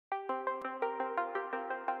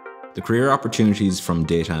The career opportunities from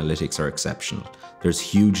data analytics are exceptional. There's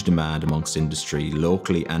huge demand amongst industry,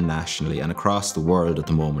 locally and nationally, and across the world at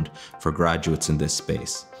the moment for graduates in this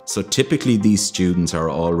space. So typically these students are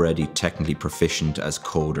already technically proficient as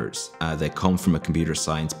coders. They come from a computer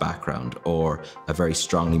science background or a very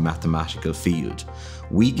strongly mathematical field.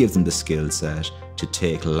 We give them the skill set to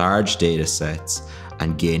take large data sets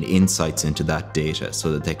and gain insights into that data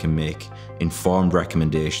so that they can make informed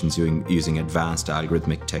recommendations using advanced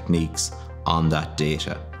algorithmic techniques on that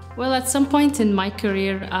data. Well, at some point in my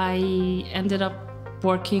career, I ended up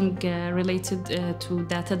working related to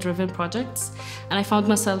data-driven projects, and I found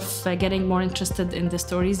myself getting more interested in the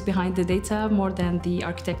stories behind the data more than the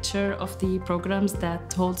architecture of the programs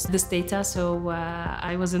that holds this data. So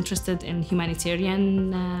I was interested in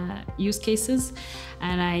humanitarian use cases,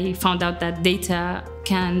 and I found out that data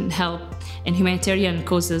can help in humanitarian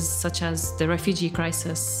causes such as the refugee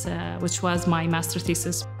crisis, which was my master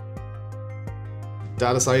thesis.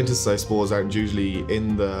 Data scientists, I suppose, aren't usually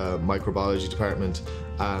in the microbiology department,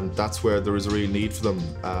 and that's where there is a real need for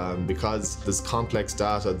them because there's complex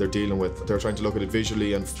data they're dealing with. They're trying to look at it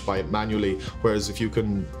visually and by it manually, whereas if you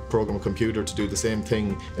can program a computer to do the same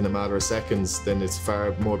thing in a matter of seconds, then it's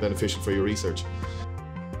far more beneficial for your research.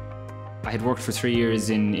 I had worked for 3 years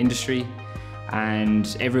in industry,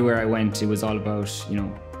 and everywhere I went it was all about,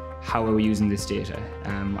 how are we using this data?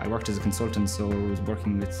 I worked as a consultant, so I was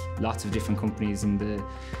working with lots of different companies in the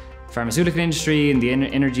pharmaceutical industry, in the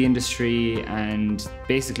energy industry, and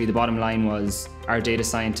basically the bottom line was our data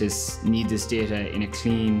scientists need this data in a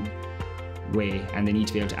clean way and they need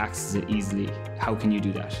to be able to access it easily. How can you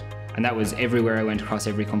do that? And that was everywhere I went, across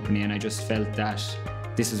every company, and I just felt that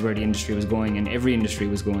this is where the industry was going and every industry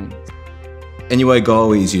was going. NUI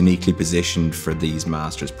Galway is uniquely positioned for these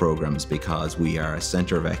master's programs because we are a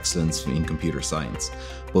centre of excellence in computer science,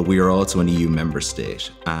 but we are also an EU member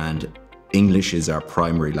state and English is our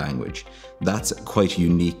primary language. That's quite a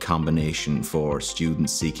unique combination for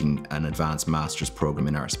students seeking an advanced master's program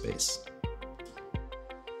in our space.